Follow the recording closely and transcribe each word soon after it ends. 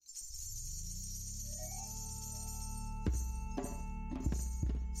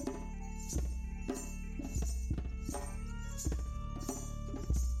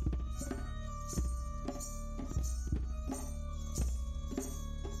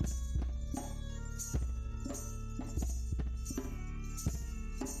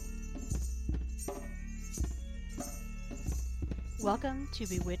Welcome to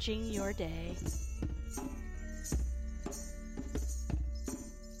Bewitching Your Day.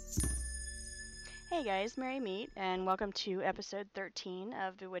 Hey guys, Mary Meet, and welcome to episode 13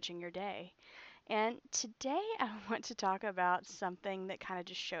 of Bewitching Your Day. And today I want to talk about something that kind of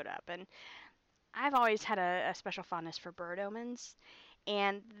just showed up. And I've always had a special fondness for bird omens,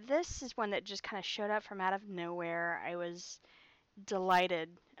 and this is one that just kind of showed up from out of nowhere. I was delighted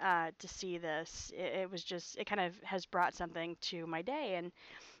to see this. It kind of has brought something to my day. And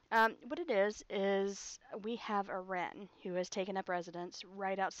what it is we have a wren who has taken up residence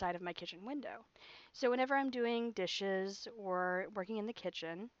right outside of my kitchen window. So whenever I'm doing dishes or working in the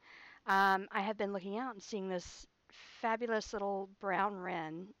kitchen, I have been looking out and seeing this fabulous little brown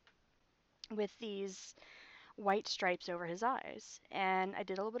wren with these white stripes over his eyes. And I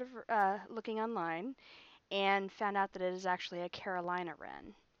did a little bit of looking online and found out that it is actually a Carolina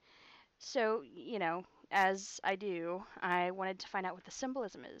wren. So, as I do, I wanted to find out what the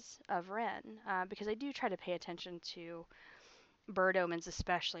symbolism is of wren, because I do try to pay attention to bird omens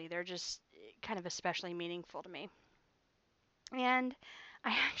especially. They're just kind of especially meaningful to me. And I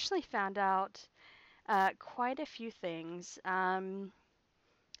actually found out quite a few things,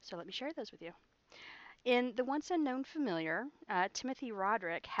 so let me share those with you. In The Once Unknown Familiar, Timothy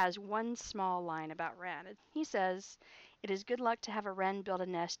Roderick has one small line about wren. He says, "It is good luck to have a wren build a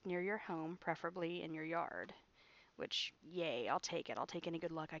nest near your home, preferably in your yard." Which, yay, I'll take it. I'll take any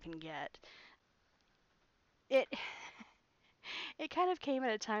good luck I can get. It it kind of came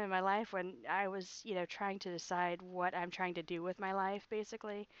at a time in my life when I was, trying to decide what I'm trying to do with my life,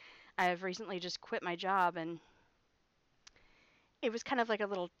 basically. I've recently just quit my job, and it was kind of like a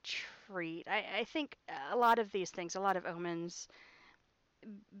little treat. I think a lot of these things, a lot of omens,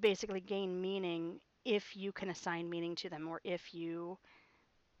 basically gain meaning if you can assign meaning to them, or if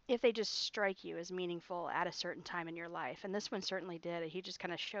they just strike you as meaningful at a certain time in your life. And this one certainly did. He just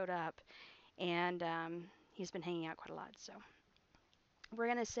kind of showed up, and he's been hanging out quite a lot. So we're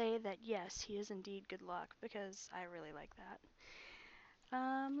going to say that, yes, he is indeed good luck, because I really like that.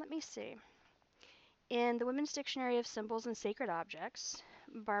 Let me see. In the Women's Dictionary of Symbols and Sacred Objects,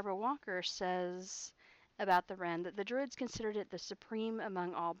 Barbara Walker says about the wren that the Druids considered it the supreme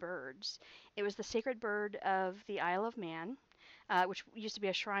among all birds. It was the sacred bird of the Isle of Man, which used to be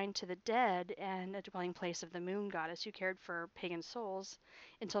a shrine to the dead and a dwelling place of the moon goddess who cared for pagan souls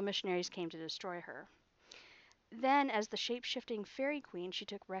until missionaries came to destroy her. Then, as the shape-shifting fairy queen, she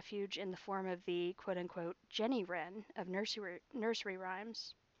took refuge in the form of the quote-unquote Jenny Wren of nursery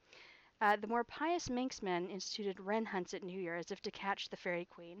rhymes. The more pious Manxmen instituted wren hunts at New Year as if to catch the fairy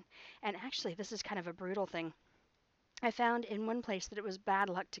queen. And actually, this is kind of a brutal thing. I found in one place that it was bad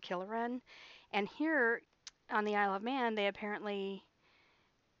luck to kill a wren, and here on the Isle of Man, they apparently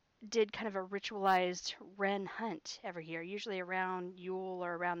did kind of a ritualized wren hunt every year, usually around Yule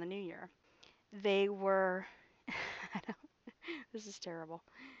or around the New Year. They were... this is terrible.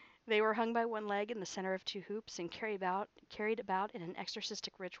 They were hung by one leg in the center of two hoops and carried about in an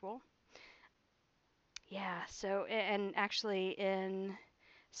exorcistic ritual. Yeah, so, and actually in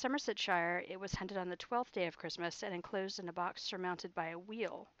Somersetshire, it was hunted on the 12th day of Christmas and enclosed in a box surmounted by a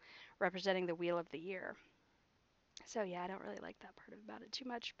wheel, representing the wheel of the year. So yeah, I don't really like that part about it too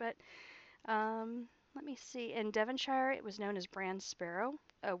much, but let me see. In Devonshire, it was known as Brand Sparrow,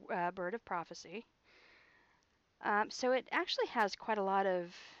 a bird of prophecy. So it actually has quite a lot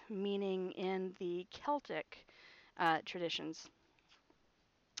of meaning in the Celtic traditions.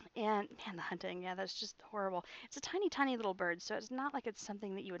 And, man, the hunting, yeah, that's just horrible. It's a tiny, tiny little bird, so it's not like it's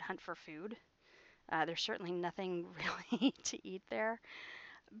something that you would hunt for food. There's certainly nothing really to eat there.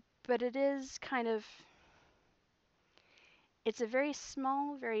 But it is kind of... It's a very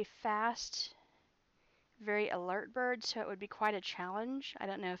small, very fast, very alert bird, so it would be quite a challenge. I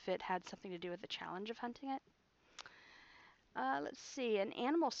don't know if it had something to do with the challenge of hunting it. Let's see. In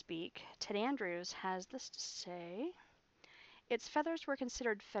Animal Speak, Ted Andrews has this to say... Its feathers were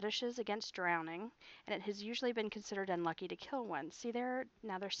considered fetishes against drowning, and it has usually been considered unlucky to kill one. See,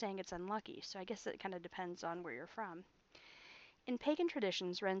 now they're saying it's unlucky, so I guess it kind of depends on where you're from. In pagan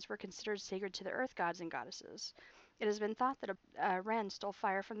traditions, wrens were considered sacred to the earth gods and goddesses. It has been thought that a wren stole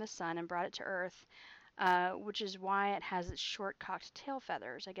fire from the sun and brought it to earth, which is why it has its short cocked tail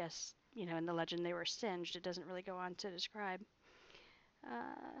feathers. I guess, in the legend they were singed. It doesn't really go on to describe.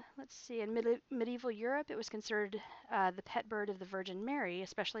 Let's see, in medieval Europe, it was considered the pet bird of the Virgin Mary,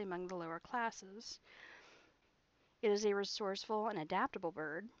 especially among the lower classes. It is a resourceful and adaptable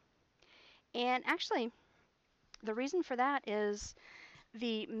bird. And actually, the reason for that is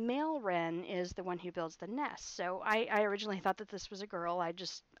the male wren is the one who builds the nest. So I originally thought that this was a girl. I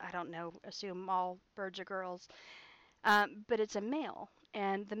don't know, assume all birds are girls. But it's a male,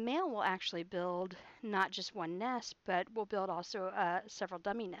 and the male will actually build not just one nest, but will build also several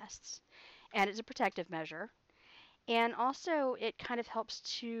dummy nests. And it's a protective measure. And also, it kind of helps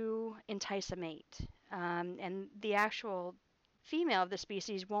to entice a mate. And the actual female of the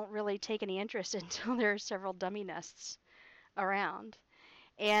species won't really take any interest until there are several dummy nests around.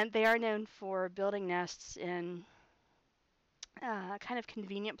 And they are known for building nests in kind of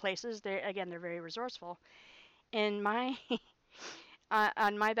convenient places. They're very resourceful. In my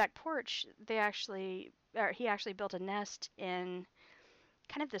on my back porch, he actually built a nest in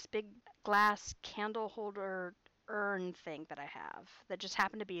kind of this big glass candle holder urn thing that I have that just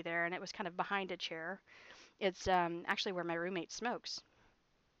happened to be there, and it was kind of behind a chair. It's actually where my roommate smokes.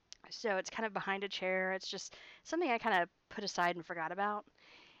 So it's kind of behind a chair. It's just something I kind of put aside and forgot about.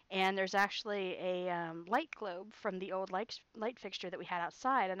 And there's actually a light globe from the old light fixture that we had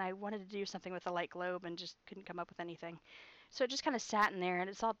outside, and I wanted to do something with the light globe and just couldn't come up with anything. So it just kind of sat in there, and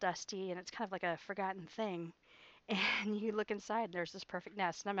it's all dusty, and it's kind of like a forgotten thing. And you look inside, and there's this perfect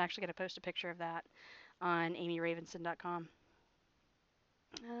nest, and I'm actually going to post a picture of that on amyravenson.com.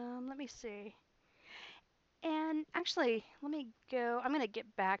 Let me see. And actually, let me go. I'm going to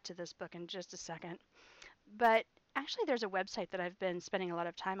get back to this book in just a second. But actually, there's a website that I've been spending a lot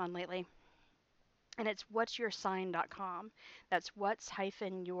of time on lately, and it's whatsyoursign.com. That's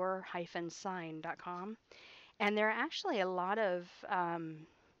what's-your-sign.com. And there are actually a lot of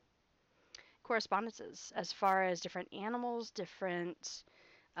correspondences as far as different animals, different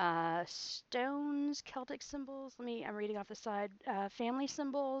stones, Celtic symbols. I'm reading off the side. Family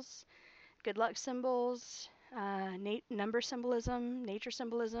symbols, good luck symbols, number symbolism, nature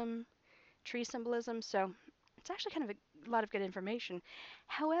symbolism, tree symbolism. So it's actually kind of a lot of good information.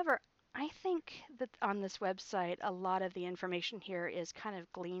 However, I think that on this website, a lot of the information here is kind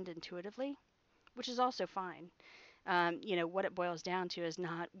of gleaned intuitively, which is also fine. What it boils down to is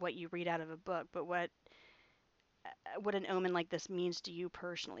not what you read out of a book, but what an omen like this means to you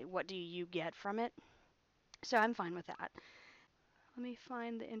personally. What do you get from it? So I'm fine with that. Let me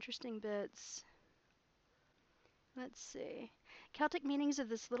find the interesting bits. Let's see. Celtic meanings of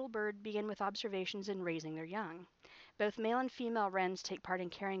this little bird begin with observations in raising their young. Both male and female wrens take part in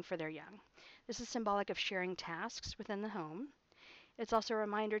caring for their young. This is symbolic of sharing tasks within the home. It's also a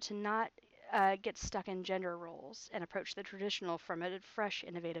reminder to not get stuck in gender roles and approach the traditional from a fresh,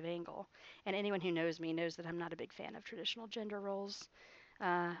 innovative angle. And anyone who knows me knows that I'm not a big fan of traditional gender roles.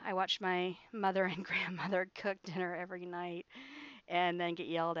 I watched my mother and grandmother cook dinner every night and then get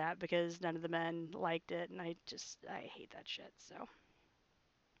yelled at because none of the men liked it, and I hate that shit. So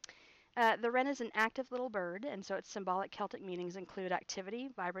the wren is an active little bird, and so its symbolic Celtic meanings include activity,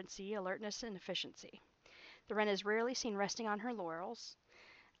 vibrancy, alertness, and efficiency. The wren is rarely seen resting on her laurels.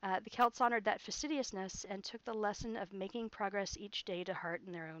 The Celts honored that fastidiousness and took the lesson of making progress each day to heart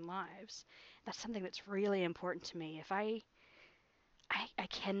in their own lives. That's something that's really important to me. If I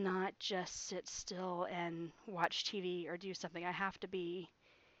cannot just sit still and watch TV or do something. I have to be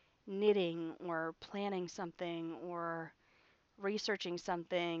knitting or planning something or researching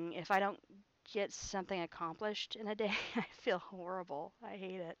something. If I don't get something accomplished in a day, I feel horrible. I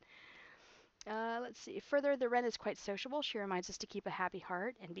hate it. Let's see. Further, the wren is quite sociable. She reminds us to keep a happy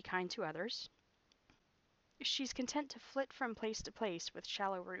heart and be kind to others. She's content to flit from place to place with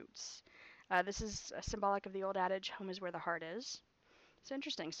shallow roots. This is symbolic of the old adage, home is where the heart is. It's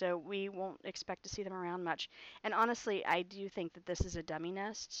interesting. So we won't expect to see them around much. And honestly, I do think that this is a dummy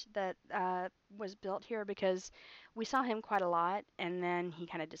nest that was built here because we saw him quite a lot and then he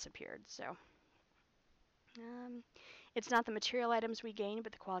kind of disappeared. So it's not the material items we gain,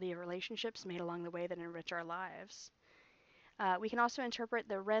 but the quality of relationships made along the way that enrich our lives. We can also interpret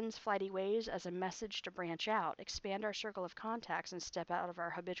the wren's flighty ways as a message to branch out, expand our circle of contacts, and step out of our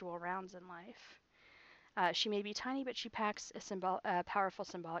habitual rounds in life. She may be tiny, but she packs a powerful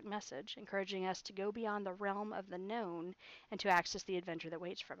symbolic message, encouraging us to go beyond the realm of the known and to access the adventure that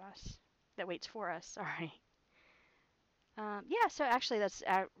waits for us. Sorry. Yeah. So actually, that's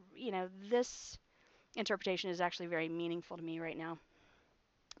this interpretation is actually very meaningful to me right now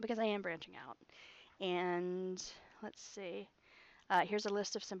because I am branching out. And let's see. Here's a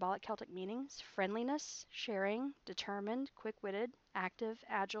list of symbolic Celtic meanings: friendliness, sharing, determined, quick-witted, active,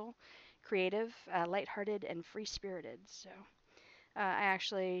 agile, creative, lighthearted, and free-spirited. So I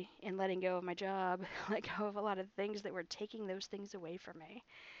actually, in letting go of my job, let go of a lot of things that were taking those things away from me.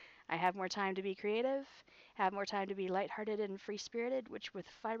 I have more time to be creative, have more time to be lighthearted and free-spirited, which with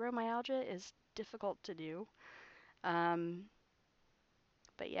fibromyalgia is difficult to do.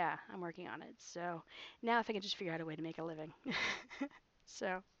 But yeah, I'm working on it. So now if I can just figure out a way to make a living.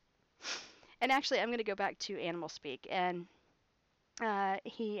 So And actually, I'm going to go back to Animal Speak, and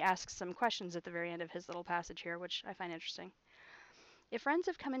he asks some questions at the very end of his little passage here, which I find interesting. If friends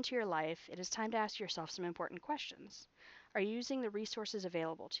have come into your life, it is time to ask yourself some important questions. Are you using the resources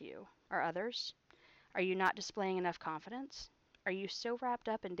available to you? Are others? Are you not displaying enough confidence? Are you so wrapped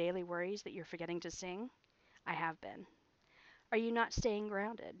up in daily worries that you're forgetting to sing? I have been. Are you not staying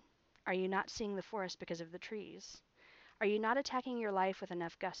grounded? Are you not seeing the forest because of the trees? Are you not attacking your life with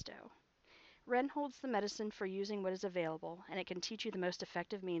enough gusto? Ren holds the medicine for using what is available, and it can teach you the most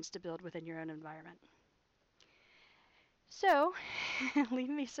effective means to build within your own environment. So, leave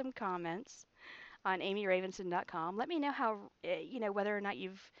me some comments on amyravenson.com. Let me know how, whether or not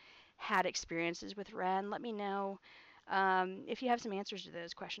you've had experiences with Ren. Let me know if you have some answers to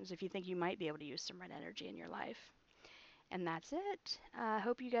those questions, if you think you might be able to use some Ren energy in your life. And that's it. I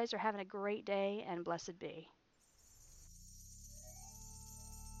hope you guys are having a great day, and blessed be.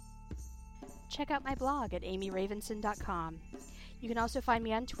 Check out my blog at amyravenson.com. You can also find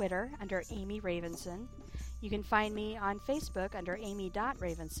me on Twitter under Amy Ravenson. You can find me on Facebook under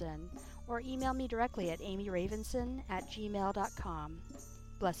amy.ravenson, or email me directly at amyravenson@gmail.com.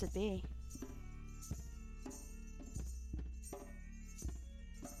 Blessed be.